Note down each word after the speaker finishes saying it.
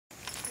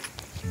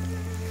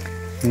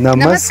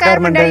नमस्कार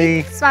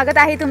मंडळी, स्वागत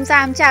आहे तुमचं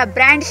आमच्या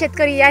ब्रँड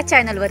शेतकरी या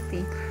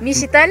चॅनलवरती। मी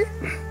शीतल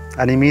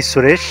आणि मी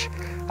सुरेश।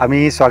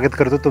 आम्ही स्वागत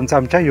करतो तुमचं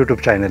आमच्या यूट्यूब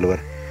चॅनलवर।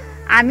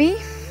 आम्ही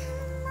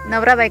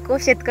नवरा बायको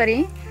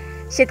शेतकरी,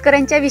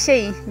 शेतकऱ्यांच्या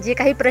विषयी जे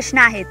काही प्रश्न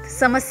आहेत,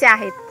 समस्या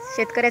आहेत,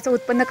 शेतकऱ्याचं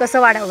उत्पन्न कसं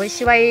वाढावं,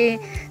 शिवाय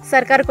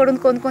सरकारकडून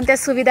कोणकोणत्या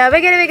सुविधा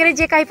वगैरे वगैरे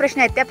जे काही प्रश्न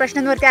आहेत त्या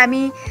प्रश्नांवरती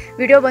आम्ही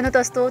व्हिडिओ बनवत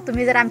असतो।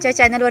 तुम्ही जर आमच्या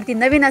चॅनलवरती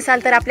नवीन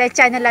असाल तर आपल्या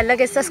चॅनलला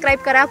लगेच सबस्क्राईब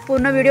करा,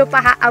 पूर्ण व्हिडिओ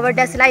पहा,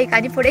 आवडल्यास लाईक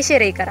आणि पुढे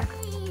शेअरही करा।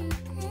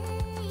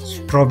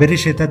 स्ट्रॉबेरी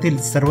शेतातील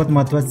सर्वात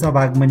महत्त्वाचा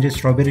भाग म्हणजे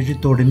स्ट्रॉबेरीची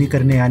तोडणी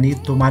करणे आणि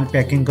तो माल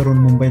पॅकिंग करून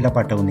मुंबईला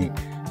पाठवणे।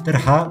 तर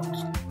हा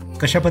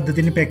कशा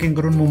पद्धतीने पॅकिंग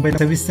करून मुंबईला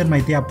सविस्तर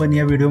माहिती आपण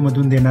या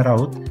व्हिडिओमधून देणार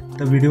आहोत।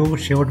 तर व्हिडिओ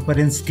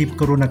शेवटपर्यंत स्किप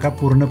करू नका,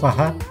 पूर्ण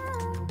पहा,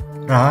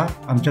 रहा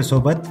आमच्या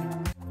सोबत।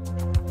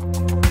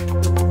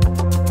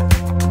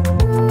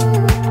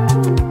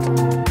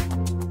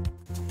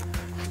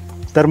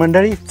 तर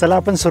मंडळी चला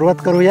आपण सुरुवात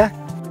करूया।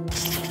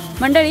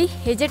 मंडळी,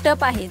 हे जे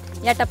टप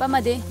आहेत या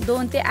टपामध्ये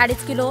 2 ते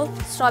 2.5 किलो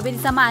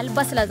स्ट्रॉबेरीचा माल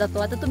बसला जातो।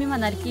 आता तुम्ही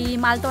म्हणाल की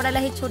माल तोडायला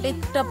हे छोटे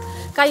टप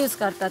का यूज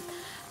करतात?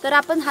 तर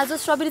आपण हा जो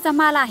स्ट्रॉबेरीचा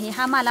माल आहे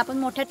हा माल आपण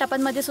मोठ्या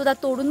टपांमध्ये सुद्धा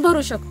तोडून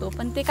भरू शकतो।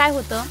 पण ते काय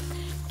होतं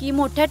की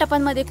मोठ्या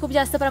टपांमध्ये खूप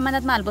जास्त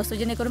प्रमाणात माल बसतो,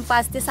 जेणेकरून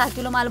 5 ते 6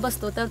 किलो माल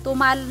बसतो। तर तो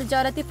माल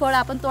ज्याला ती फळं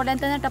आपण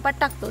तोडल्यानंतर टपात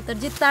टाकतो तर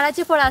जी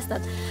तळाची फळं असतात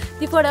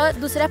ती फळं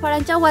दुसऱ्या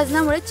फळांच्या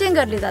वजनामुळे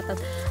चेंगरली जातात।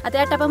 आता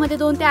या टपामध्ये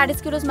 2 ते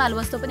 2.5 किलोच माल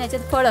बसतो, पण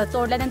याच्यात फळं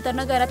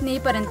तोडल्यानंतर घरात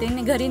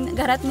नेईपर्यंत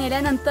घरात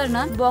नेल्यानंतर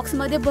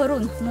बॉक्समध्ये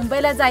भरून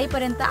मुंबईला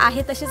जाईपर्यंत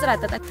आहे तशीच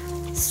राहतात।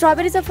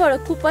 स्ट्रॉबेरीचं फळ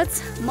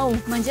खूपच मऊ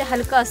म्हणजे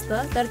हलकं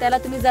असतं, तर त्याला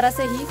तुम्ही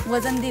जरासंही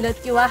वजन दिलं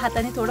किंवा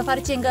हाताने थोडंफार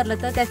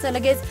चेंगरलं तर त्याचं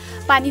लगेच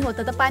पाणी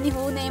होतं। तर पाणी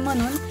होऊ नये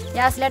म्हणून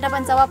या असल्या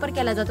टपांचा वापर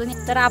केला जातो।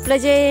 तर आपलं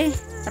जे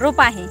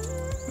रोप आहे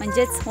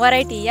म्हणजेच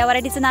व्हरायटी, या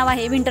व्हरायटीचं नाव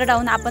आहे विंटर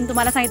डाऊन। आपण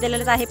तुम्हाला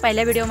सांगितलेलंच आहे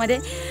पहिल्या व्हिडिओमध्ये।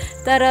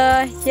 तर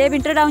हे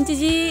विंटर डाऊनची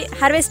जी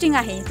हार्वेस्टिंग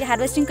आहे ती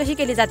हार्वेस्टिंग कशी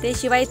केली जाते,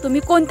 शिवाय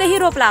तुम्ही कोणतेही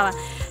रोप लावा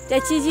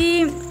त्याची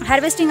जी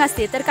हार्वेस्टिंग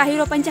असते, तर काही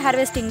रोपांची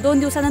हार्वेस्टिंग 2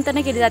 दिवसानंतर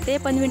केली जाते,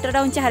 पण विंटर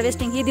डाऊनची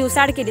हार्वेस्टिंग ही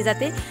दिवसाआड केली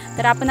जाते।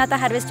 तर आपण आता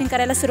हार्वेस्टिंग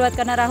करायला सुरुवात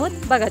करणार आहोत।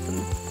 बघा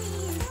तुम्ही,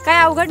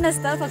 काय अवघड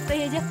नसतं, फक्त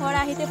हे जे फळ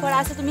आहे ते फळ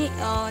असं तुम्ही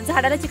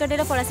झाडाला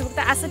चिकटलेलं फळ असं फक्त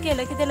असं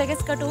केलं की ते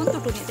लगेच कट होऊन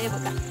तुटून येते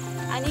बघा।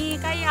 आणि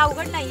काही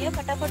अवघड नाही आहे,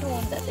 फटाफट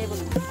होऊन जाते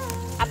बघा।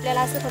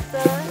 आपल्याला असं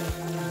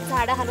फक्त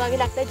झाडं हलवावी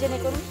लागतात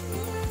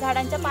जेणेकरून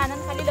झाडांच्या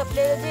पानांखाली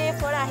लपलेलं जे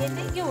फळ आहे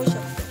ते घेऊ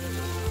शकतो।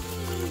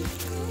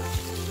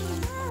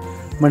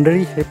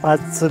 मंडळी, हे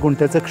 5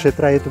 गुंठ्याचं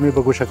क्षेत्र आहे, तुम्ही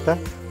बघू शकता।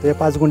 तर या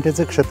 5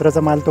 गुंठ्याचं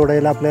क्षेत्राचा माल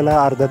तोडायला आपल्याला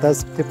अर्धा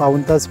तास ते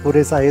पाऊण तास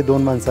पुरेसा आहे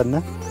 2 माणसांना।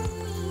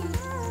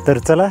 तर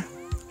चला,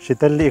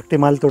 शीतल एकटी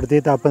माल तोडते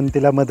तर आपण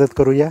तिला मदत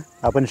करूया।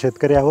 आपण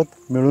शेतकरी आहोत,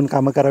 मिळून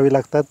कामं करावी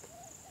लागतात।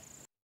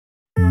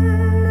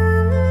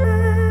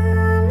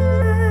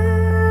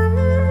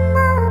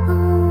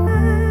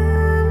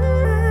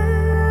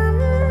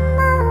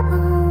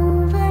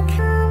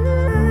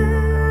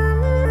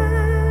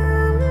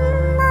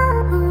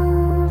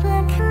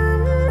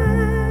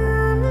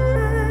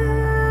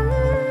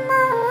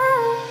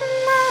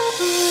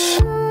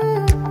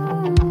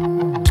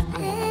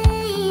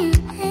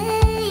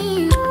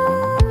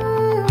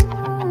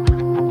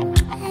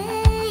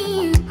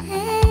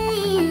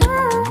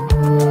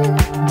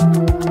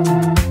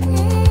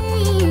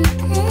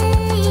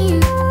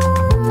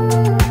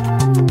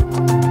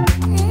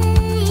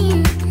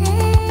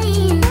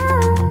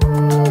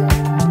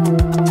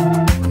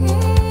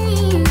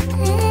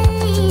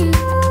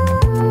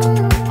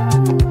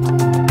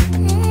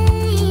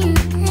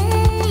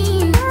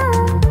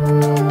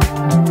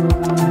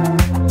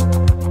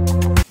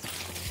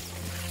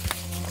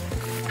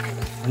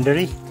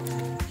 मंडळी,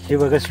 ही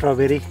बघा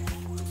स्ट्रॉबेरी,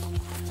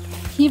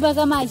 ही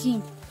बघा माझी।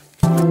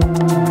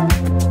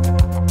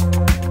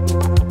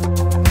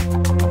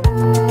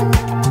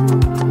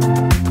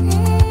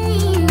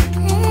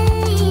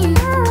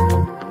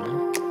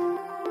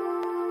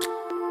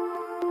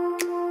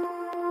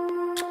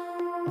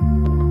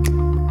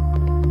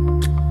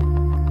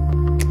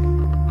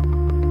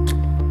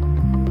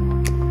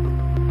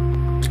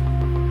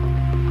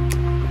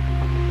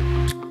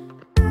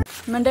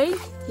 मंडळी,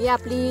 ही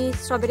आपली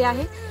स्ट्रॉबेरी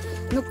आहे,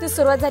 नुकतीच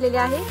सुरुवात झालेली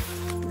आहे।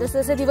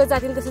 जसे जसे दिवस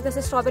जातील तसे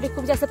तसे स्ट्रॉबेरी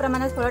खूप जास्त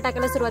प्रमाणात फळं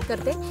टाकायला सुरुवात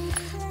करते।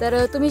 तर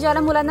तुम्ही ज्याला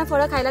मुलांना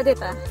फळं खायला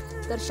देता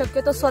तर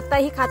शक्यतो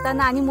स्वतःही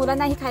खाताना आणि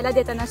मुलांनाही खायला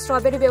देताना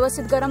स्ट्रॉबेरी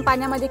व्यवस्थित गरम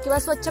पाण्यामध्ये किंवा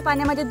स्वच्छ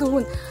पाण्यामध्ये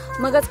धुवून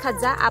मगच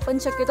खात जा। आपण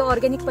शक्यतो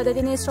ऑर्गॅनिक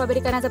पद्धतीने स्ट्रॉबेरी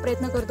करण्याचा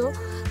प्रयत्न करतो,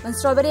 पण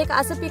स्ट्रॉबेरी एक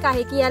असं पीक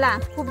आहे की याला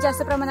खूप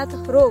जास्त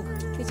प्रमाणात रोग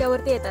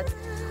तिच्यावरती येतात।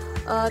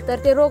 तर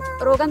ते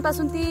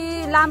रोगांपासून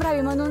ती लांब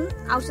राहावी म्हणून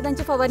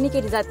औषधांची फवारणी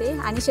केली जाते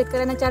आणि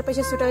शेतकऱ्यांना 4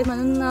 पैसे सुटावेत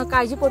म्हणून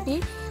काळजीपोटी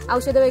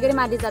औषधं वगैरे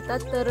मारली जातात।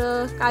 तर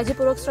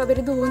काळजीपूर्वक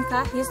स्ट्रॉबेरी धुवून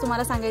खा, हेच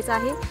तुम्हाला सांगायचं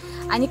आहे।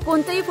 आणि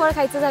कोणतंही फळ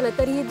खायचं झालं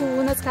तरी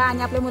धुवूनच खा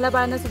आणि आपल्या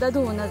मुलाबाळांना सुद्धा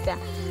धुवूनच द्या।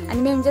 आणि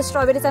म्हणजे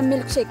स्ट्रॉबेरीचा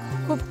मिल्कशेक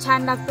खूप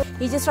छान लागतो।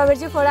 ही जी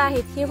स्ट्रॉबेरीची फळं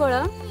आहेत ही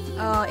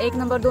फळं 1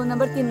 नंबर 2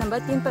 नंबर 3 नंबर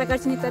 3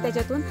 प्रकारची निघतात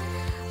त्याच्यातून।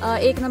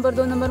 1 नंबर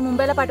 2 नंबर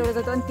मुंबईला पाठवला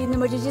जातो आणि 3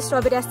 नंबरची जी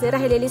स्ट्रॉबेरी असते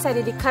राहिलेली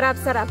सालेली खराब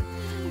सराब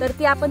तर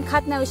ती आपण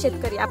खात नाही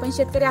शेतकरी. आपण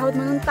शेतकरी आहोत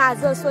म्हणून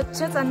ताजं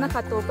स्वच्छच अन्न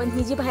खातो. पण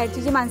ही जी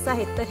बाहेरची जी माणसं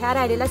आहेत तर ह्या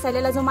राहिलेला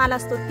सालेला जो माल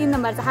असतो 3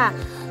 नंबरचा हा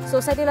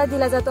सोसायटीला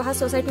दिला जातो. हा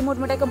सोसायटी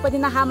मोठमोठ्या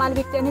कंपनींना हा माल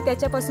विकते आणि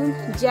त्याच्यापासून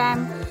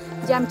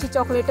जॅमची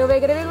चॉकलेट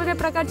वगैरे वेगवेगळ्या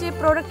प्रकारचे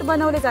प्रोडक्ट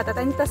बनवले जातात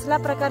आणि तसला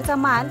प्रकारचा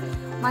माल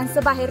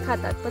माणसं बाहेर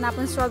खातात. पण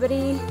आपण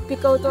स्ट्रॉबेरी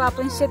पिकवतो,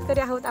 आपण शेतकरी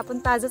आहोत, आपण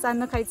ताजंच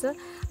अन्न खायचं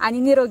आणि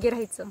निरोगी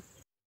राहायचं.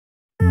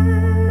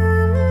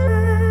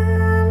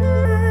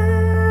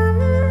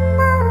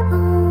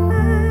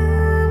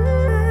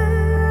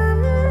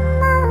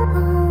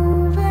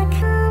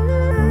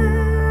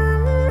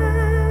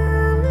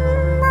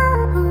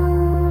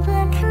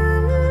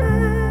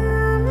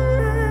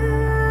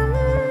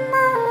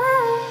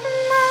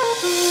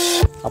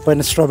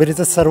 आपण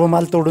स्ट्रॉबेरीचा सर्व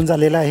माल तोडून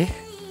झालेला आहे.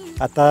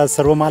 आता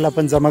सर्व माल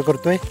आपण जमा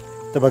करतोय.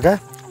 तर बघा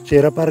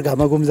चेहरा फार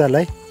घामाघूम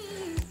झालाय.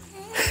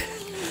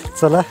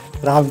 चला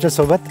राहा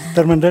आमच्यासोबत.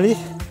 तर मंडळी,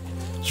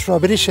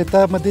 स्ट्रॉबेरी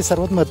शेतामध्ये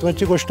सर्वात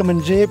महत्त्वाची गोष्ट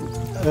म्हणजे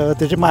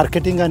त्याची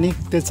मार्केटिंग आणि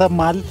त्याचा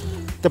माल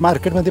त्या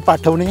मार्केटमध्ये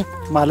पाठवणे,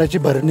 मालाची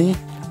भरणी,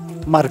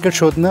 मार्केट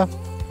शोधणं,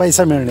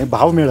 पैसा मिळणे,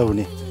 भाव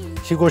मिळवणे,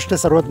 ही गोष्ट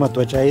सर्वात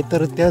महत्त्वाची आहे.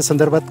 तर त्या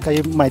संदर्भात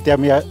काही माहिती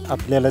आम्ही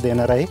आपल्याला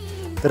देणार आहे.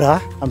 तर राहा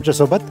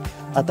आमच्यासोबत.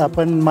 आता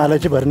आपण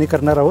मालाची भरणी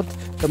करणार आहोत.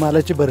 तर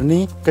मालाची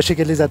भरणी कशी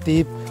केली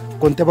जाते,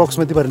 कोणत्या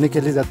बॉक्समध्ये भरणी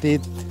केली जाते,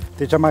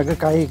 त्याच्यामागं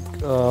काय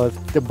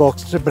ते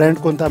बॉक्सचे ब्रँड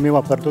कोणता आम्ही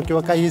वापरतो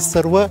किंवा काही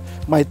सर्व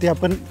माहिती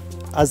आपण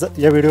आज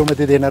या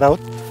व्हिडिओमध्ये देणार आहोत.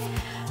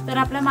 तर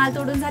आपला माल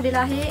तोडून झालेला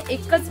आहे.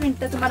 1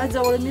 मिनिट तुम्हाला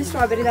जवळून मी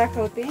स्ट्रॉबेरी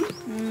दाखवते.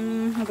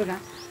 बघा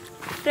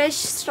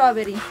फ्रेश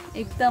स्ट्रॉबेरी,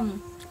 एकदम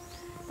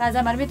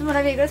ताजा माल. मी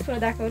तुम्हाला वेगळंच फळ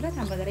दाखवलं.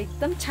 थांबा जरा,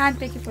 एकदम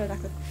छानपैकी फळ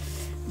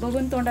दाखवलं.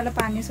 बघून तोंडाला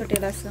पाणी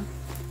सुटेल असं.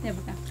 हे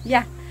बघा,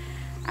 या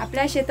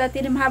आपल्या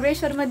शेतातील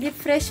महाबळेश्वरमध्ये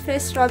फ्रेश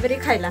स्ट्रॉबेरी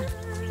खायला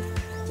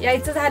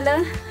यायचं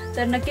झालं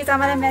तर नक्कीच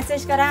आम्हाला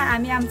मेसेज करा.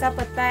 आम्ही आमचा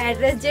पत्ता,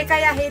 ॲड्रेस जे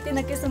काही आहे ते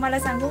नक्कीच तुम्हाला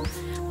सांगू.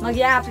 मग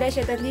या आपल्या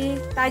शेतातली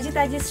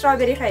ताजी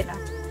स्ट्रॉबेरी खायला.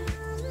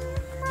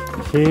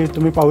 हे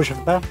तुम्ही पाहू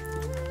शकता.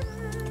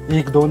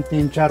 1 2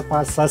 3 4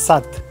 5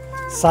 6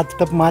 7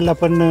 टप माल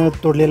आपण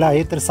तोडलेला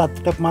आहे. तर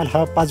 7 टप माल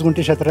हा 5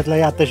 गुंठे क्षेत्रातला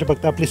आहे. आताशी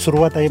फक्त आपली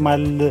सुरुवात आहे.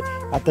 माल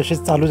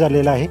आताशीच चालू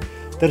झालेला आहे.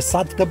 तर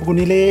 7 टप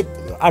गुणिले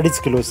 2.5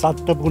 किलो, 7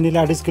 टप गुणिले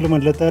 2.5 किलो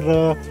म्हटलं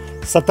तर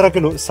 17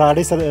 किलो,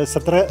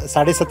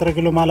 17.5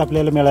 किलो माल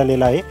आपल्याला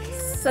मिळालेला आहे.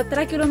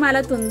 17 किलो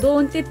मालातून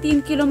 2 ते 3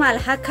 किलो माल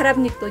हा खराब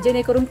निघतो,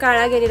 जेणेकरून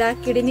काळा गेलेला,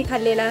 किडीने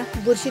खाल्लेला,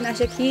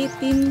 बुरशीनाशक ही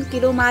 3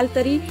 किलो माल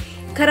तरी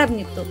खराब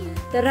निघतो.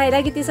 तर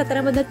राहिला किती?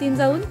 17 मधून 3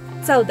 जाऊन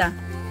 14.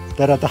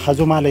 तर आता हा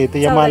जो माल आहे तर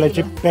या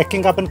मालाची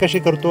पॅकिंग आपण कशी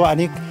करतो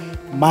आणि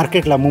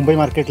मार्केटला, मुंबई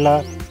मार्केटला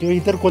किंवा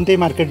इतर कोणतेही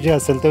मार्केट जे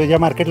असेल तर या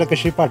मार्केटला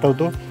कशी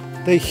पाठवतो,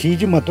 तर ही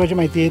जी महत्त्वाची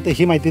माहिती आहे तर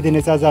ही माहिती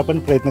देण्याचा आज आपण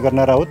प्रयत्न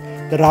करणार आहोत.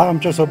 तर राहा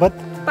आमच्यासोबत.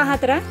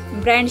 पाहत राहा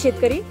ब्रँड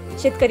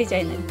शेतकरी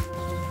चॅनल.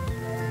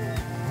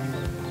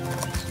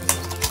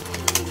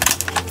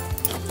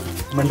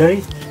 मंडळी,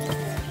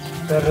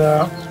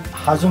 तर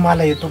हा जो माल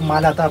आहे तो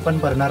माल आता आपण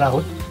भरणार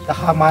आहोत. तर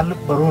हा माल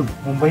भरून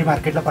मुंबई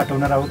मार्केटला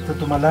पाठवणार आहोत. तर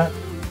तुम्हाला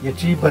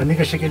याची भरणी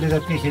कशी केली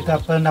जाते हे तर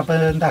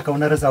आपण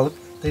दाखवणारच आहोत.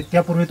 तर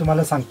त्यापूर्वी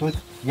तुम्हाला सांगतो,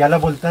 याला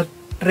बोलतात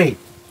ट्रे.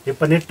 हे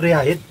पनीर ट्रे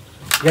आहेत.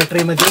 या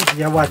ट्रेमध्ये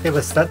या वाटे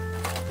बसतात.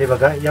 हे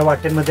बघा, या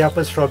वाट्यांमध्ये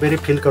आपण स्ट्रॉबेरी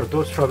फिल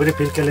करतो. स्ट्रॉबेरी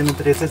फिल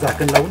केल्यानंतर याचं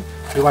झाकण लावून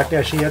ही वाटे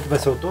अशी यात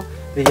बसवतो.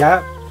 तर या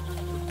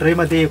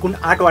ट्रेमध्ये एकूण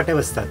 8 वाट्या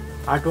बसतात.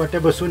 8 वाट्या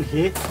बसून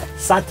हे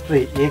 7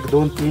 ट्रे, 1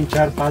 2 3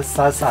 4 5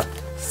 6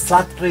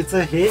 7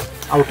 ट्रेचं हे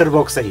आउटर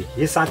बॉक्स आहे.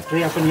 हे 7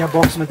 ट्रे आपण या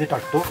बॉक्समध्ये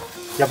टाकतो,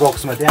 या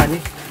बॉक्समध्ये, आणि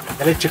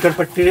त्याला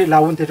चिकटपट्टी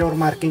लावून त्याच्यावर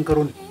मार्किंग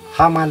करून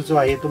हा माल जो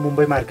आहे तो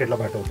मुंबई मार्केटला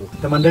पाठवतो.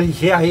 तर मंडळी,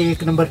 हे आहे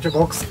 1 नंबरचे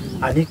बॉक्स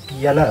आणि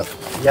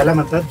याला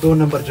म्हणतात 2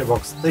 नंबरचे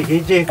बॉक्स. तर हे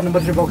जे 1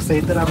 नंबरचे बॉक्स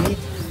आहे तर आम्ही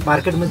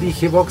मार्केटमध्ये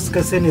हे बॉक्स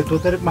कसे नेतो,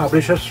 तर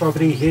महाबळेश्वर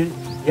स्ट्रॉबेरी हे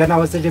या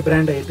नावाचं जे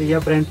ब्रँड आहे तर या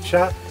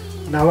ब्रँडच्या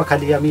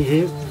नावाखाली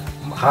आम्ही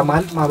हा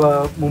माल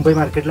मुंबई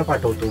मार्केटला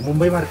पाठवतो.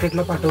 मुंबई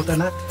मार्केटला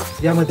पाठवताना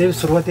यामध्ये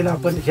सुरुवातीला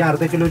आपण हे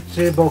अर्धा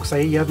किलोचे बॉक्स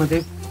आहे,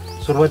 यामध्ये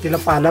सुरुवातीला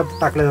पाला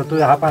टाकला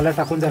जातो. हा पाला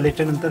टाकून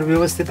झाल्याच्या नंतर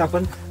व्यवस्थित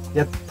आपण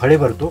यात फळे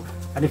भरतो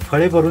आणि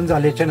फळे भरून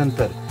झाल्याच्या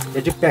नंतर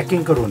याची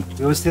पॅकिंग करून,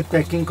 व्यवस्थित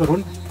पॅकिंग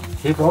करून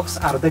हे बॉक्स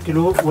अर्धा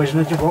किलो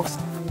वजनाचे बॉक्स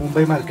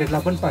मुंबई मार्केटला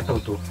आपण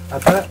पाठवतो.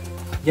 आता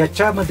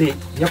याच्यामध्ये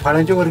या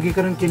फळांचे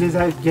वर्गीकरण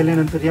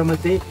केल्यानंतर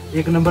यामध्ये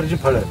 1 नंबरची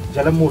फळं,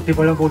 ज्याला मोठी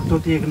फळं बोलतो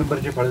ती 1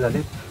 नंबरची फळं झाले.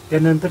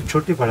 त्यानंतर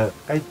छोटी फळं,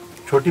 काही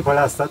छोटी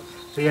फळं असतात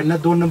तर यांना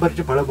 2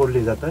 नंबरची फळं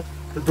बोलली जातात.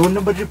 तर 2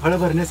 नंबरची फळं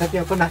भरण्यासाठी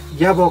आपण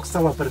या बॉक्सचा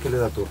वापर केला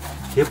जातो.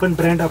 हे पण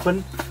ब्रँड आपण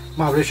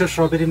महाबळेश्वर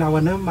स्ट्रॉबेरी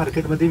नावानं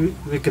मार्केटमध्ये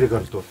विक्री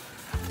करतो.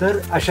 तर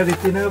अशा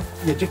रीतीनं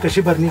याची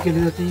कशी भरणी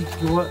केली जाते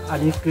किंवा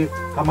आणि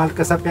हा माल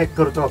कसा पॅक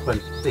करतो आपण,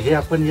 तर हे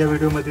आपण या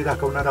व्हिडिओमध्ये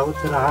दाखवणार आहोत.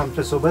 तर हा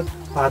आमच्यासोबत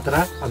पाहत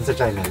राहा आमचं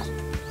चॅनल.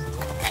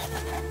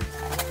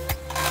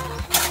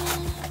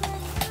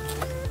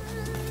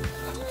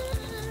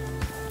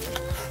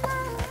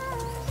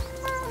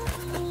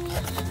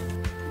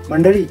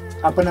 मंडळी,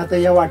 आपण आता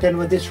या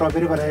वाट्यांमध्ये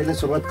स्ट्रॉबेरी भरायला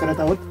सुरुवात करत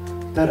आहोत.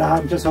 तर हा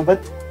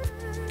आमच्यासोबत.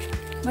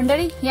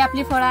 मंडळी, ही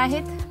आपली फळं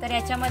आहेत. तर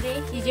याच्यामध्ये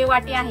ही जी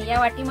वाटी आहे या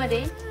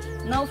वाटीमध्ये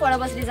 9 फळं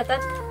बसली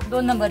जातात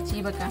 2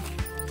 नंबरची. बघा,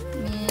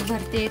 मी मी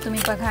भरते,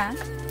 तुम्ही बघा.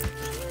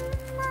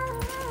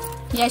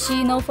 ही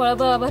अशी 9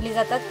 फळं भरली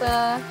जातात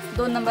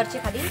 2 नंबरची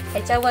खाली.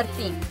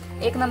 ह्याच्यावरती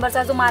 1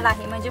 नंबरचा जो माल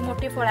आहे म्हणजे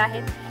मोठी फळं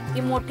आहेत,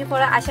 ती मोठी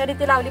फळं अशा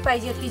रीती लावली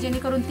पाहिजेत की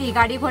जेणेकरून ती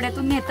गाडी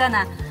घोड्यातून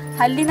नेताना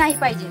हल्ली नाही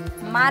पाहिजे.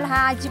 माल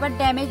हा अजिबात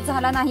डॅमेज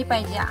झाला नाही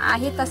पाहिजे,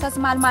 आहे तसाच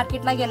माल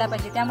मार्केटला गेला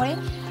पाहिजे. त्यामुळे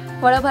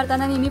फळं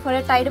भरताना नेहमी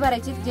फळं टाईट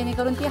भरायची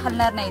जेणेकरून ती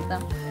हलणार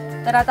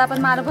नाहीत. तर आता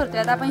आपण माल भरतोय.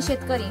 आता आपण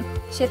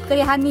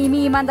शेतकरी हा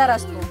नेहमी इमानदार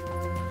असतो.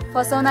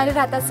 फसवणारे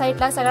राहतात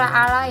साईडला. सगळा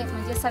आळा आहे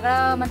म्हणजे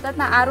सगळा म्हणतात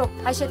ना आरोप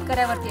हा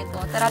शेतकऱ्यावरती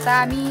येतो. तर आता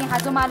आम्ही हा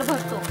जो माल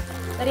भरतो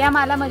तर या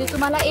मालामध्ये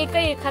तुम्हाला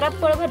एकही खराब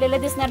फळ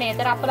भरलेलं दिसणार नाही.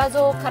 तर आपला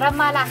जो खराब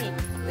माल आहे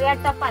तो या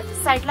टपात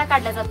साईडला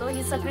काढला जातो.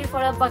 ही सगळी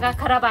फळं बघा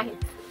खराब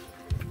आहेत.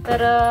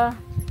 तर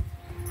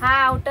हा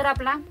आउटर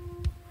आपला,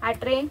 हा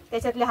ट्रे,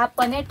 त्याच्यातले हा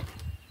पनेट,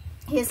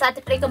 हे 7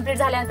 ट्रे कंप्लीट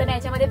झाल्यानंतर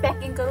याच्यामध्ये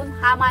पॅकिंग करून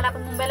हा माल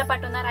आपण मुंबईला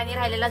पाठवणार. आणि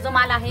राहिलेला जो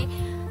माल आहे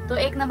तो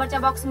 1 नंबरच्या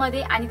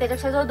बॉक्समध्ये आणि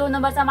त्याच्यापेक्षा जो 2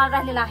 नंबरचा माल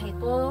राहिलेला आहे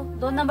तो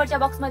 2 नंबरच्या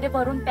बॉक्समध्ये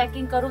भरून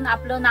पॅकिंग करून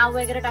आपलं नाव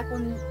वगैरे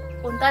टाकून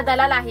कोणता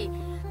दलाल आहे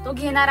तो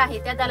घेणार आहे,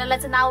 त्या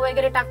दलालाचं नाव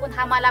वगैरे टाकून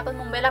हा माल आपण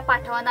मुंबईला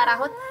पाठवणार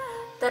आहोत.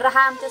 तर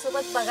हा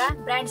आमच्यासोबत बघा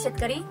ब्रँड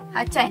शेतकरी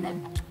हा चॅनल.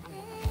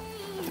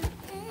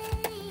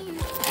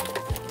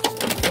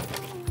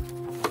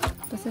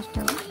 तसंच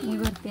ठेवा, मी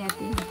भरते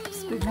आधी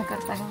स्पीड न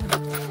करता.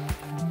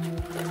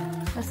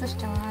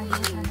 तसंच ठेवा.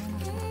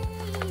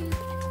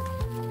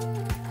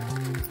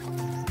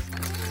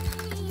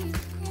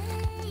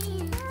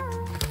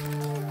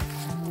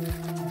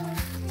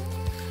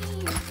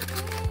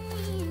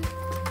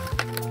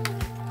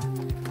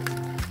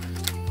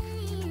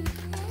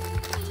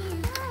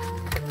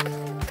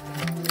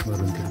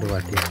 वरून तिकडे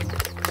वाटी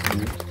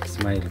आणि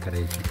स्माईल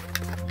करायची.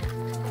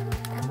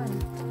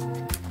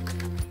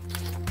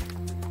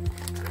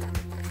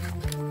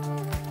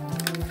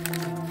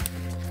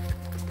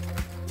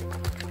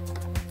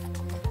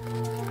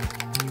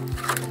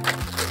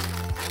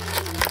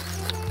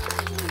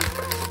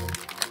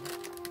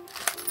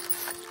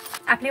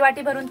 आपली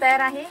वाटी भरून तयार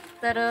आहे.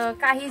 तर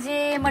काही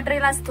जे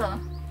मटेरियल असतं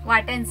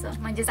वाट्यांचं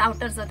म्हणजेच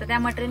आउटरचं, तर त्या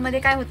मटेरियलमध्ये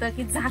काय होतं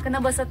की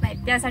झाकणं बसत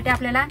नाहीत. त्यासाठी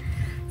आपल्याला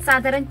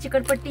साधारण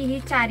चिकटपट्टी ही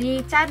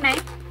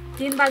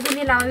 3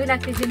 बाजूंनी लावावी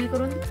लागते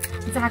जेणेकरून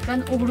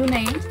झाकण उघडू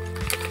नये.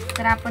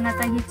 तर आपण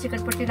आता ही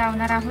चिकटपट्टी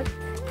लावणार आहोत.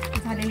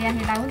 झालेली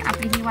आहे लावून.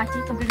 आपली ही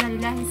वाटी कंप्लीट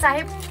झालेली आहे.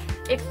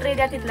 साहेब एक ट्रे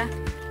द्या तिथला.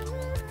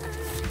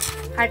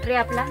 हा ट्रे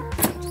आपला,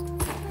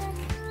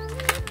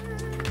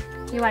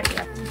 ही वाटी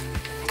आपली.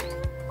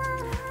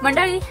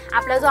 मंडळी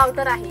आपला जो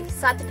आउटर आहे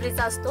 7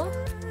 ट्रेचा असतो.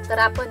 तर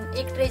आपण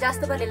 1 ट्रे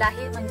जास्त भरलेला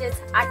आहे म्हणजेच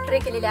 8 ट्रे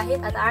केलेले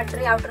आहेत. आता 8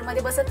 ट्रे आउटर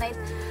मध्ये बसत नाहीत,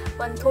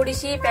 पण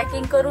थोडीशी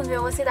पॅकिंग करून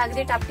व्यवस्थित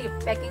अगदी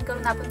टापटीप पॅकिंग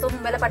करून आपण तो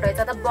मुंबईला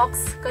पाठवायचा. आता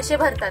बॉक्स कसे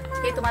भरतात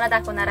हे तुम्हाला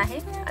दाखवणार आहे.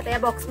 आता या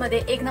बॉक्स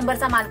मध्ये 1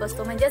 नंबरचा माल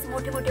बसतो म्हणजेच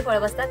मोठी मोठी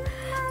फळं बसतात.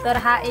 तर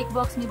हा एक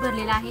बॉक्स मी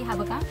भरलेला आहे, हा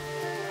बघा.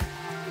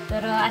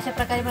 तर अशा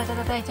प्रकारे भरतात.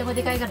 आता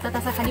याच्यामध्ये काय करतात,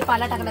 असा खाली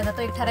पाला टाकला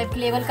जातो, एक ठराविक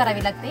लेवल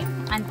करावी लागते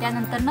आणि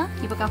त्यानंतर ना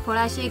ही बघा फळं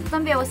अशी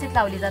एकदम व्यवस्थित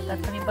लावली जातात.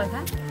 तुम्ही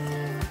बघा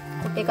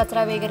कुठे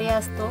कचरा वगैरे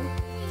असतो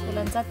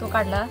फुलांचा तो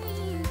काढला.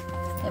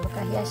 हे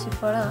बघा ही अशी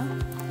फळं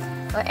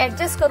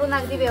ऍडजस्ट करून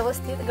अगदी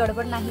व्यवस्थित,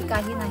 गडबड नाही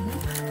काही नाही.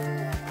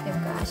 हे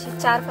बघा अशी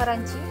 4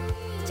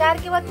 फळांची 4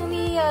 किंवा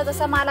तुम्ही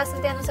जसा माल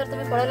असेल त्यानुसार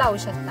तुम्ही फळं लावू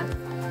शकता.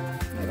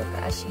 हे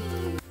बघा अशी.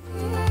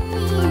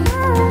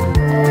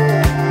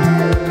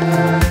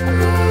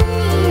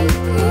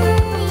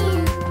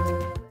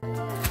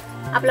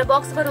 आपला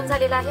बॉक्स भरून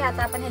झालेला आहे.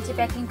 आता आपण ह्याची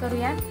पॅकिंग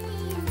करूया.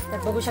 तर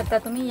बघू शकता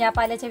तुम्ही या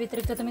पाल्याच्या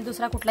व्यतिरिक्त तुम्ही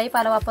दुसरा कुठलाही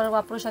पाला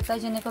वापरू शकता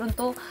जेणेकरून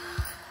तो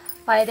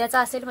फायद्याचा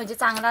असेल, म्हणजे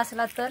चांगला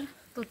असला. तर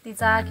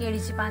तुतीचा,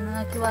 केळीची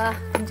पानं किंवा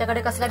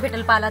तुमच्याकडे कसला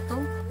भेटेल पाला तो,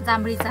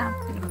 जांभळीचा.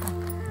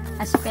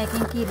 अशी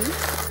पॅकिंग केली.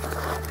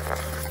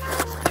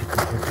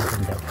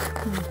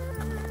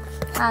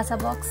 हा असा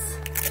बॉक्स,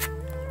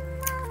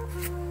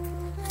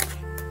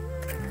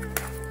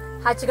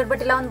 हा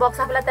चिकटपट्टी लावून बॉक्स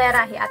आपला तयार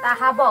आहे. आता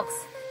हा बॉक्स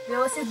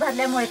व्यवस्थित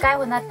भरल्यामुळे काय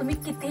होणार, तुम्ही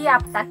कितीही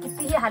आपटा,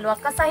 कितीही हलवा,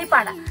 कसाही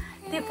पाडा,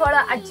 ती फळं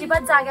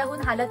अजिबात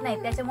जाग्याहून हालत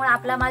नाही. त्याच्यामुळे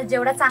आपला माल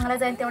जेवढा चांगला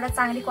जाईल तेवढा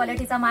चांगली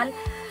क्वालिटीचा माल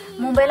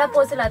मुंबईला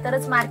पोहोचला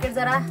तरच मार्केट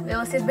जरा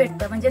व्यवस्थित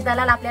भेटतं. म्हणजे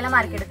दलाल आपल्याला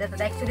मार्केट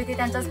देतात, ऍक्च्युली ते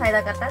त्यांचाच फायदा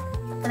करतात.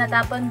 पण आता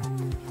आपण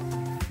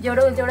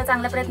जेवढं होईल तेवढा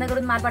चांगला प्रयत्न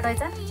करून माल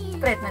पाठवायचा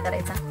प्रयत्न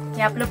करायचा.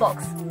 हे आपलं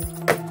बॉक्स,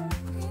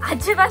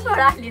 अजिबात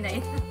फळं आली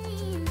नाही.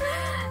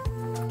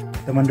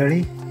 तर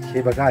मंडळी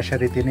हे बघा अशा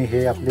रीतीने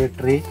हे आपले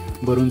ट्रे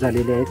भरून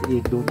झालेले आहेत.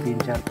 1 2 3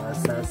 4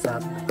 5 6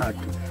 7 8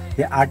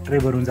 हे 8 ट्रे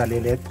भरून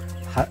झालेले आहेत.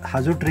 हा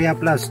जो ट्रे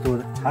आपला असतो,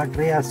 हा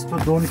ट्रे असतो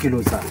 2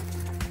 किलोचा.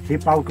 हे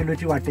पाव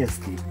किलोची वाटी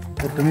असते.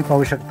 तर तुम्ही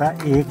पाहू शकता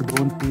 1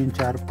 2 3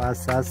 4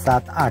 5 6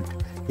 7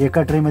 8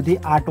 एका ट्रेमध्ये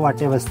 8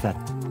 वाटे बसतात.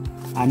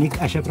 आणि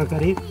अशा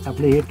प्रकारे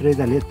आपले हे ट्रे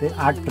झाले ते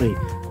 8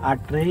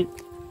 ट्रे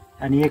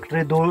आणि 1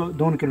 ट्रे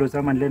 2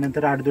 किलोचा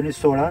म्हटल्यानंतर 8 2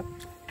 16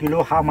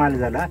 किलो हा माल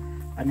झाला.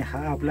 आणि हा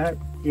आपला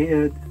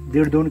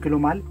 1.5-2 किलो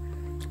माल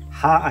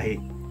हा आहे.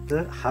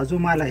 तर हा जो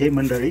माल आहे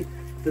मंडळी,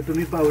 तर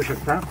तुम्ही पाहू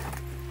शकता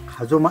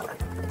हा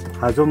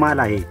जो माल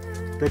आहे,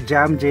 तर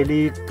जॅम,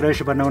 जेली,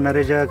 क्रश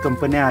बनवणाऱ्या ज्या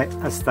कंपन्या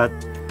असतात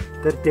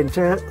तर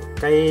त्यांच्या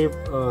काही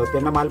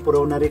त्यांना माल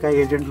पुरवणारे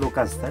काही एजंट लोक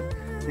असतात.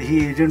 तर ही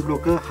एजंट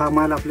लोक हा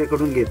माल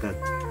आपल्याकडून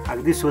घेतात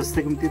अगदी स्वस्त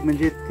किमतीत,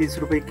 म्हणजे 30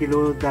 रुपये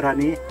किलो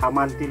दराने हा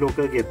माल ती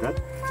लोक घेतात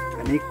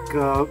आणि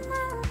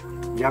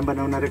जाम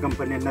बनवणाऱ्या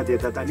कंपन्यांना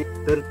देतात. आणि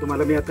तर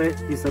तुम्हाला मी आता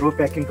ही सर्व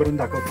पॅकिंग करून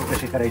दाखवतो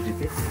कशी करायची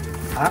ते.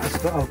 हा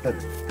असतो आउटर.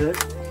 तर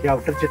ही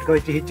आउटर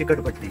चिटकवायची ही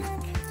चिकटपट्टी.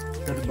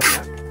 तर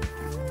बघा,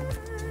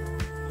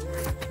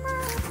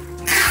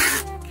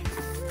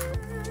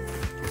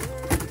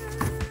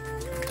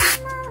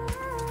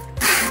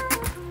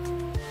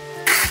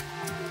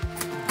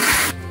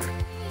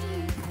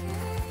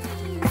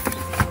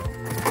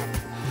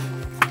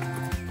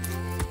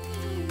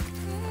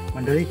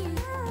 मंडळी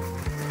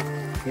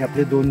हे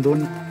आपले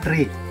 2-2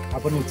 ट्रे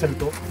आपण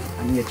उचलतो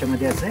आणि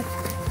याच्यामध्ये असं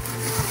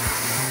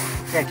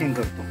पॅकिंग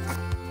करतो.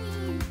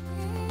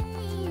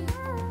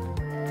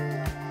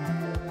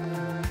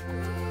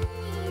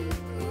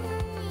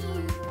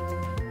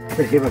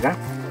 तर हे बघा,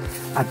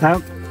 आता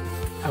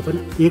आपण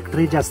एक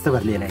ट्रे जास्त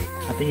भरलेला आहे.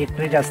 आता एक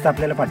ट्रे जास्त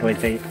आपल्याला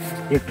पाठवायचा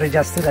आहे. एक ट्रे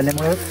जास्त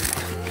झाल्यामुळं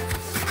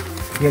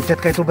याच्यात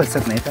काही तो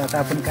बसत नाही. तर आता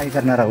आपण काय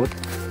करणार आहोत,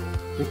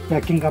 एक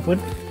पॅकिंग आपण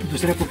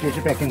दुसऱ्या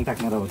कुठल्याची पॅकिंग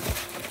टाकणार आहोत.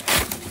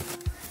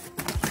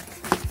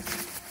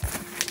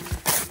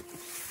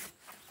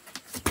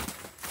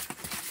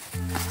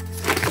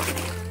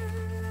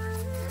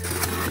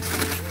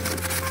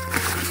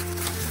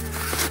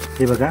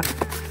 हे बघा,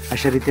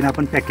 अशा रीतीने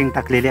आपण पॅकिंग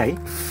टाकलेली आहे.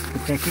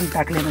 पॅकिंग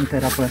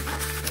टाकल्यानंतर आपण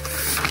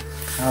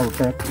हा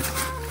आउटर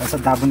असं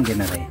दाबून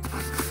घेणार आहे.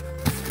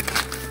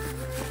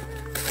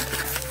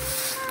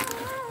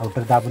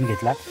 आउटर दाबून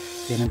घेतला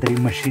त्यानंतर ही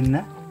मशीननं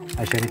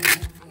अशा रीतीने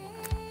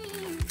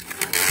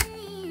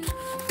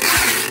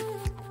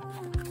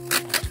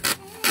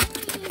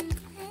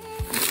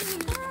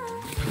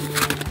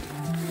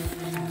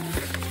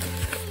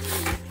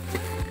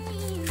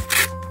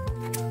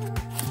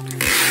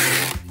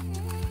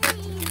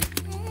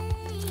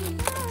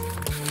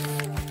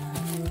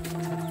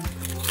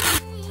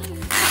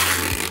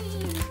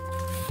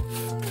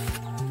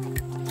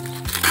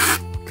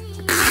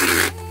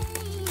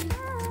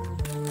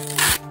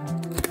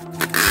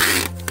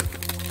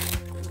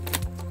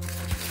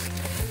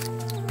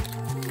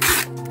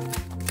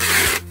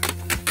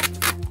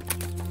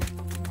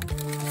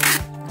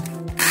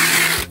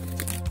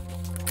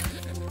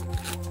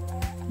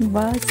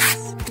बस.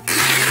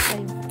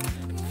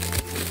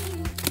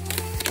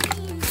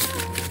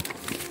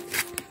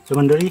 सो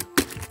मंडळी,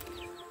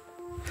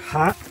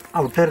 हा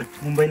आउटर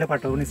मुंबईला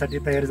पाठवण्यासाठी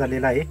तयार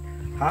झालेला आहे.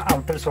 हा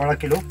आउटर 16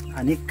 किलो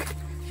आणि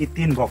ही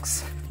 3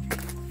 बॉक्स.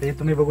 तर हे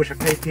तुम्ही बघू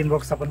शकता, हे 3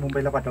 बॉक्स आपण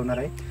मुंबईला पाठवणार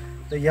आहे.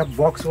 तर या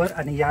बॉक्सवर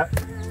आणि या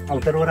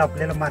आउटरवर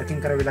आपल्याला मार्किंग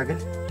करावी लागेल.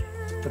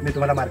 तर मी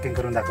तुम्हाला मार्किंग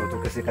करून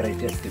दाखवतो कसे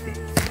करायचे असते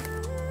ते.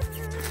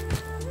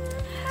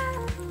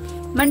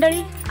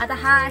 मंडळी, आता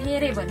हा आहे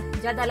रेबल.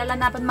 ज्या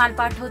दलालांना आपण माल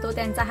पाठवतो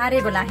त्यांचा हा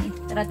रेबल आहे.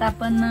 तर आता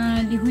आपण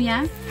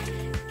लिहूया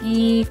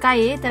की काय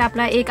आहे. तर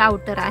आपला एक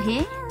आउटर आहे,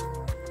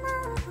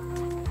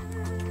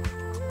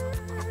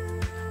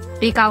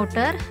 एक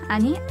आउटर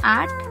आणि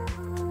 8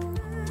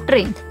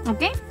 ट्रे.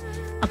 ओके.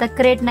 आता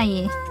क्रेट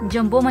नाहीये,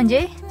 जम्बो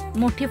म्हणजे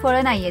मोठी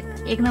फळं नाहीयेत.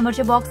 1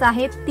 नंबरचे बॉक्स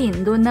आहेत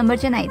 3, 2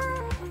 नंबरचे नाहीत,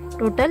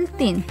 टोटल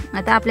 3.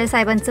 आता आपल्या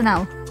साहेबांचं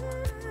नाव.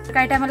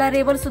 काही टायमाला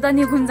रेबल सुद्धा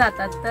निघून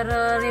जातात. तर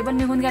रेबल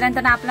निघून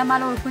गेल्यानंतर आपला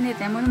माल ओळखून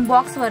येते, म्हणून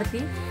बॉक्स वरती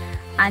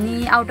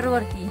आणि आउटर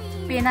वरती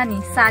पेनाने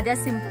साध्या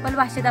सिंपल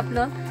भाषेत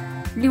आपलं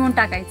लिहून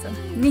टाकायचं.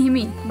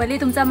 नेहमी भले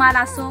तुमचा माल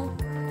असो,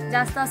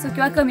 जास्त असो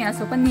किंवा कमी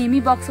असो, पण नेहमी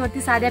बॉक्स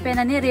वरती साध्या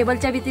पेनाने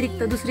रेबलच्या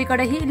व्यतिरिक्त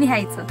दुसरीकडेही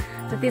लिहायचं.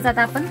 तर तेच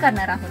आता आपण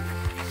करणार आहोत.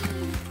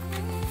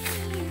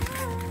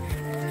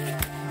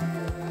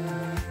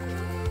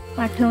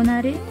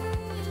 पाठवणारे,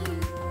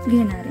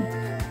 घेणारे.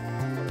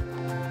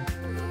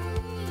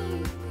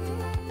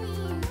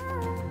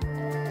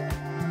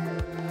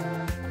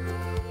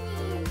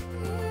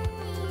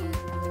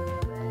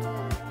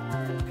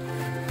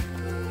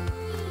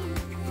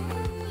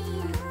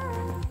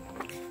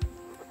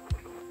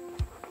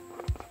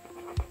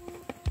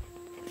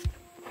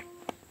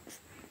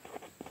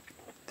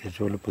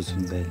 त्याच्यावर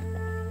पुसून जाईल.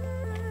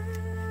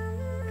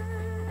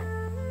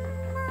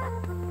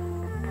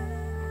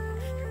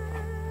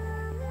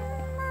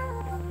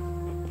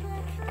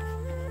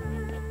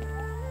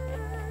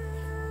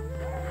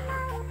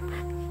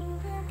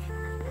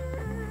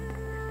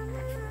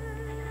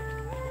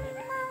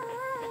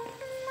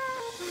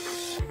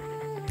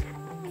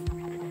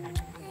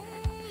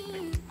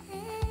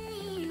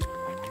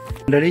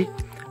 मंडळी,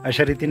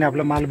 अशा रीतीने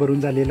आपला माल भरून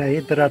झालेला आहे.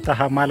 तर आता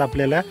हा माल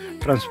आपल्याला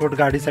ट्रान्सपोर्ट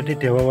गाडीसाठी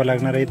ठेवावा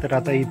लागणार आहे. तर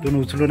आता इथून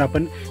उचलून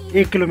आपण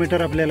 1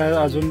 किलोमीटर आपल्याला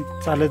अजून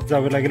चालत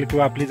जावं लागेल,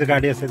 किंवा आपली जर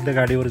गाडी असेल तर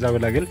गाडीवर जावं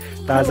लागेल.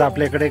 तर आज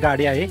आपल्याकडे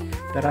गाडी आहे.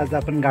 तर आज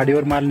आपण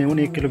गाडीवर माल नेऊन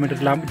 1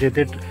 किलोमीटर लांब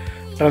जेथे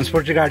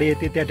ट्रान्सपोर्टची गाडी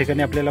येते त्या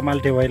ठिकाणी आपल्याला माल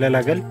ठेवायला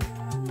लागेल.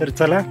 तर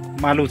चला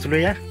माल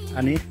उचलूया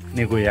आणि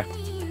निघूया.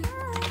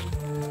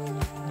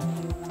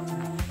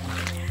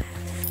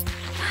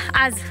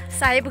 आज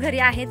साहेब घरी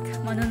आहेत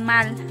म्हणून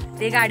माल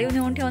ते गाडीवर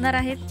नेऊन ठेवणार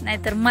आहेत.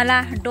 नाहीतर मला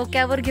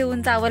डोक्यावर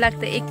घेऊन जावं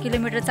लागतं. 1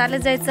 किलोमीटर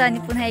चालत जायचं आणि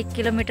पुन्हा 1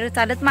 किलोमीटर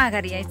चालत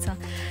माघारी यायचं.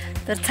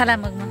 तर चला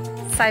मग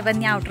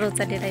साहेबांनी आउटर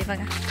उचललेला आहे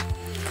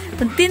बघा,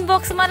 पण 3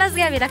 बॉक्स मलाच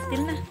घ्यावे लागतील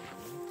ना.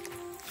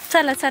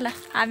 चला चला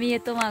आम्ही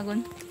येतो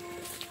मागून.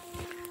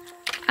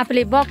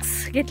 आपले बॉक्स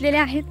घेतलेले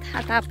आहेत.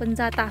 आता आपण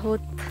जात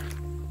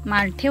आहोत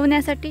माल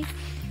ठेवण्यासाठी.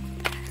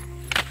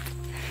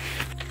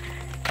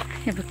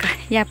 हे बघा,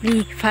 ही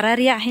आपली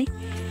फरारी आहे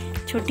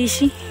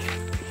छोटीशी.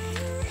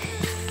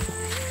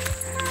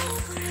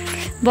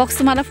 बॉक्स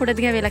तुम्हाला पुढे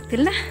घ्यावे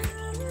लागतील ना.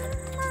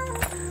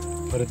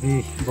 परत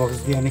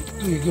बॉक्स दे आणि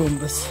घेऊन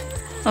बस.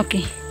 ओके.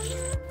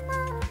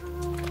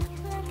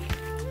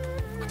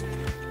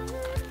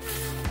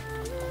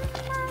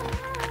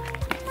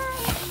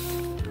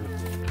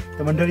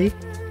 तर मंडळी,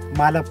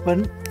 माल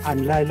आपण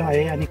आणलेला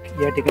आहे आणि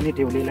या ठिकाणी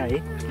ठेवलेला आहे.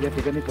 या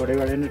ठिकाणी थोड्या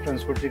वेळाने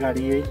ट्रान्सपोर्टची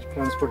गाडी येईल.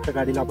 ट्रान्सपोर्टच्या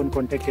गाडीला आपण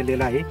कॉन्टॅक्ट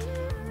केलेला आहे.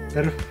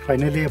 तर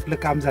फायनली आपलं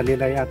काम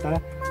झालेलं आहे. आता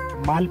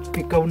माल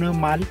पिकवणं,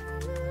 माल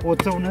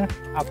पोचवणं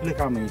आपलं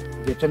काम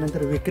आहे.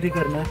 याच्यानंतर विक्री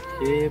करणं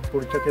हे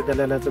पुढच्या ते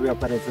दलालाचं,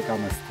 व्यापाऱ्याचं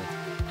काम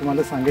असतं.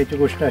 तुम्हाला सांगायची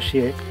गोष्ट अशी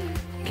आहे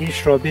की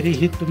स्ट्रॉबेरी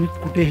ही तुम्ही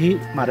कुठेही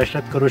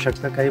महाराष्ट्रात करू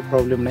शकता, काही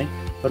प्रॉब्लेम नाही.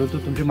 परंतु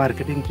तुमची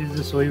मार्केटिंगची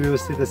जर सोय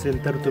व्यवस्थित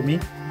असेल तर तुम्ही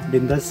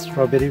बिंदास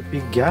स्ट्रॉबेरी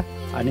पीक घ्या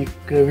आणि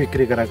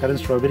विक्री करा. कारण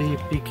स्ट्रॉबेरी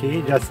पीक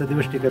हे जास्त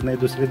दिवस टिकत नाही.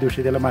 दुसऱ्या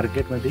दिवशी त्याला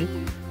मार्केटमध्ये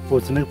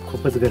पोचणं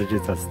खूपच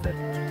गरजेचं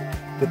असतं.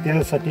 तर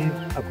त्यासाठी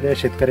आपल्या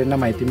शेतकऱ्यांना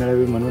माहिती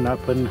मिळावी म्हणून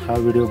आपण हा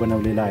व्हिडिओ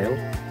बनवलेला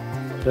आहे.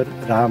 तर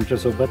राहा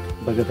आमच्यासोबत,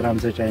 बघत राहा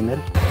आमचं चॅनल.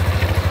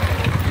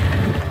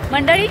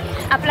 मंडळी,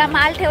 आपला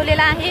माल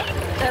ठेवलेला आहे.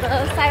 तर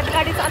साहेब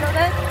गाडी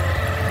चालवतात.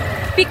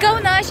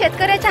 पिकवणं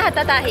शेतकऱ्याच्या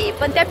हातात आहे,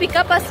 पण त्या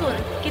पिकापासून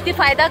किती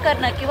फायदा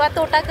करणं किंवा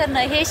तोटा करणं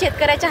हे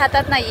शेतकऱ्याच्या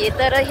हातात नाहीये.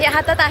 तर हे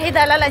हातात आहे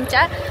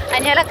दलालांच्या,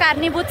 आणि याला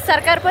कारणीभूत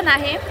सरकार पण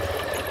आहे.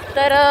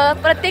 तर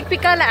प्रत्येक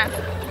पिकाला,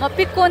 मग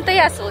पीक कोणतंही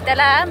असो,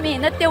 त्याला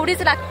मेहनत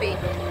तेवढीच लागते.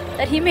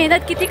 तर ही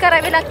मेहनत किती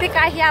करावी लागते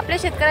काय हे आपल्या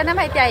शेतकऱ्यांना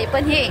माहिती आहे.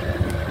 पण हे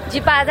जी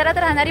बाजारात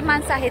राहणारी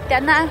माणसं आहेत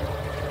त्यांना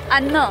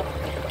अन्न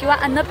किंवा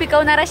अन्न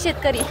पिकवणारा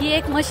शेतकरी ही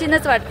एक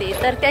मशीनच वाटते.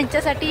 तर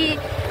त्यांच्यासाठी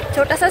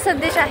छोटासा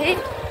संदेश आहे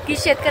की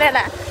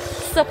शेतकऱ्याला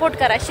सपोर्ट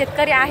करा.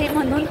 शेतकरी आहे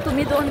म्हणून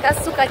तुम्ही 2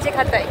 घास सुखाचे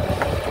खाताय.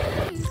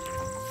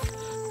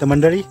 तर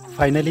मंडळी,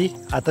 फायनली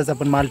आताच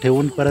आपण माल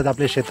ठेवून परत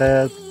आपल्या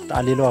शेतात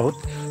आलेलो आहोत.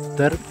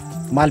 तर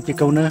माल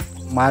पिकवणं,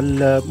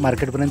 माल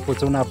मार्केटपर्यंत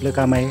पोचवणं आपलं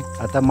काम आहे.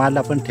 आता माल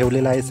आपण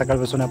ठेवलेला आहे.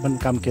 सकाळपासून आपण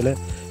काम केलं.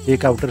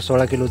 एक आउटर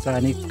 16 किलोचा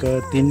आणि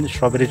 3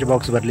 स्ट्रॉबेरीचे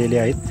बॉक्स भरलेले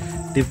आहेत.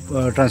 ती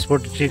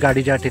ट्रान्सपोर्टची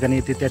गाडी ज्या ठिकाणी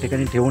येते त्या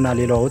ठिकाणी ठेवून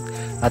आलेलो आहोत.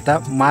 आता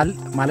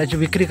मालाची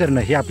विक्री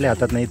करणं हे आपल्या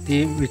हातात नाही.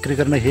 ती विक्री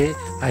करणं हे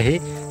आहे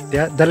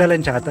त्या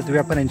दलालांच्या हातात,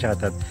 व्यापाऱ्यांच्या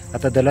हातात.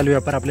 आता दलाल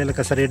व्यापार आपल्याला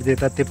कसा रेट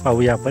देतात ते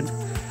पाहूया आपण.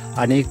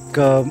 आणि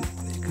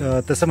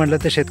तसं म्हटलं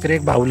तर शेतकरी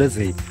एक भावलंच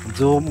आहे.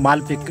 जो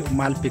माल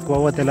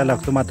पिकवावा त्याला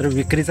लागतो, मात्र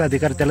विक्रीचा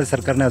अधिकार त्याला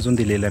सरकारने अजून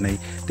दिलेला नाही.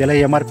 त्याला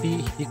MRP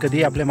ही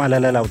कधी आपल्या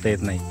मालाला लावता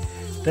येत नाही.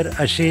 तर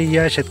अशी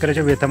या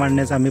शेतकऱ्याच्या व्यथा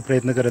मांडण्याचा आम्ही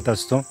प्रयत्न करत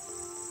असतो.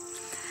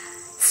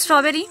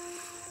 स्ट्रॉबेरी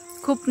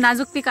खूप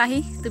नाजूक पीक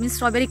आहे. तुम्ही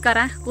स्ट्रॉबेरी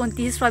करा.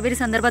 कोणतीही स्ट्रॉबेरी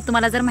संदर्भात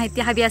तुम्हाला जर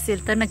माहिती हवी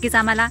असेल तर नक्कीच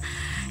आम्हाला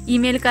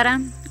ईमेल करा.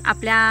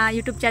 आपल्या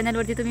यूट्यूब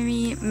चॅनलवरती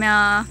तुम्ही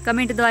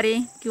कमेंटद्वारे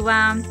किंवा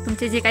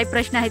तुमचे जे काही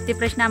प्रश्न आहेत ते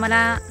प्रश्न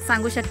आम्हाला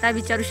सांगू शकता,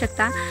 विचारू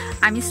शकता.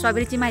 आम्ही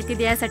स्ट्रॉबेरीची माहिती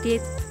देण्यासाठी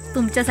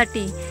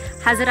तुमच्यासाठी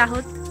हजर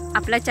आहोत.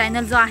 आपला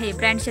चॅनल जो आहे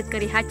ब्रँड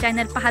शेतकरी, हा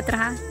चॅनल पाहत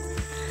राहा.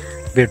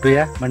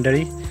 भेटूया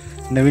मंडळी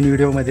नवीन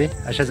व्हिडिओमध्ये.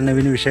 अशाच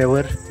नवीन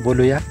विषयावर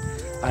बोलूया.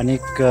 आणि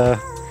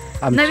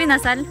नवीन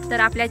असाल तर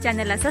आपल्या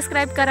चॅनलला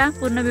सबस्क्राईब करा.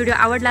 पूर्ण व्हिडिओ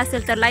आवडला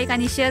असेल तर लाईक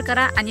आणि शेअर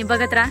करा आणि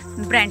बघत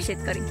राहा ब्रँड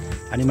शेतकरी.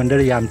 आणि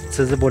मंडळी,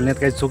 आमचं जर बोलण्यात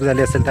काही चूक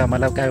झाली असेल तर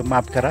आम्हाला काय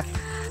माफ करा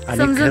आणि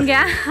समजून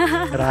घ्या.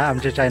 राहा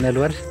आमच्या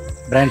चॅनलवर,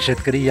 ब्रँड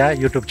शेतकरी या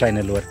यूट्यूब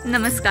चॅनलवर.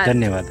 नमस्कार,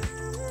 धन्यवाद.